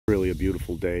Really a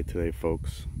beautiful day today,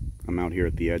 folks. I'm out here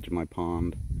at the edge of my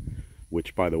pond,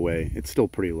 which, by the way, it's still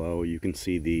pretty low. You can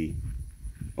see the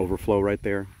overflow right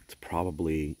there. It's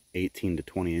probably 18 to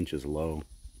 20 inches low.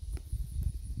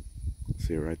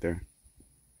 See it right there?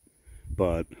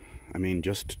 But, I mean,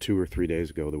 just 2 or 3 days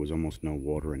ago, there was almost no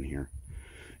water in here.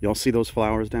 Y'all see those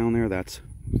flowers down there? That's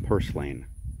purslane.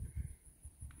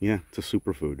 Yeah, it's a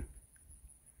superfood.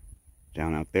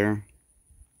 Down out there,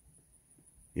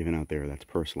 even out there, that's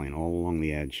purslane all along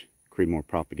the edge. Creedmoor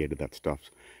propagated that stuff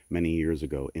many years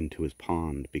ago into his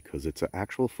pond because it's an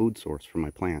actual food source for my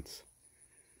plants.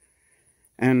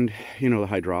 And, you know,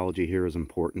 the hydrology here is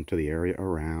important to the area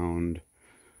around.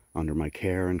 Under my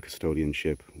care and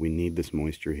custodianship, we need this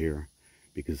moisture here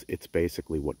because it's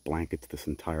basically what blankets this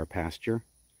entire pasture.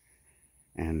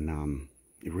 And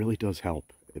it really does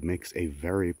help. It makes a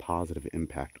very positive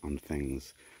impact on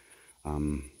things.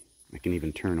 I can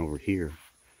even turn over here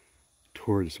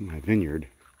towards my vineyard.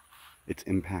 Its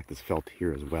impact is felt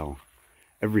here as well.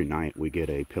 Every night we get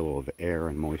a pillow of air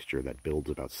and moisture that builds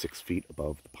about 6 feet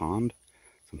above the pond,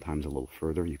 sometimes a little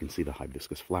further. You can see the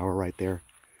hibiscus flower right there.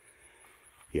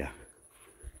 Yeah,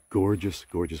 gorgeous,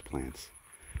 gorgeous plants.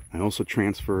 I also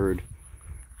transferred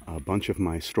a bunch of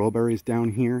my strawberries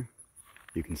down here.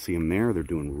 You can see them there. They're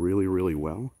doing really, really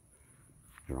well.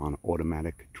 They're on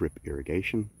automatic drip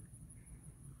irrigation.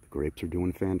 The grapes are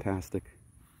doing fantastic.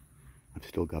 I've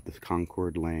still got this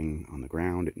Concord laying on the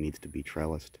ground. It needs to be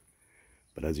trellised.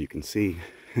 But as you can see,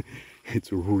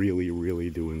 it's really, really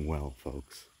doing well,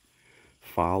 folks.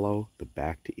 Follow the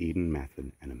Back to Eden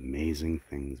method and amazing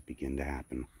things begin to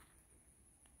happen.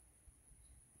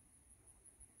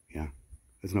 Yeah,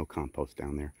 there's no compost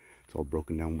down there. It's all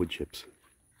broken down wood chips.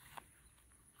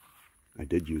 I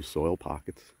did use soil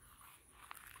pockets.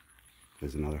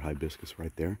 There's another hibiscus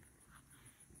right there.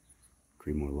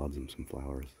 Creedmoor loves them some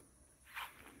flowers.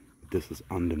 But this is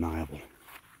undeniable.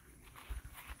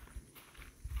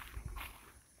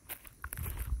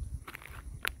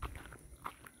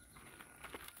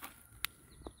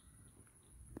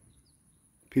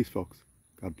 Peace, folks.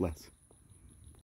 God bless.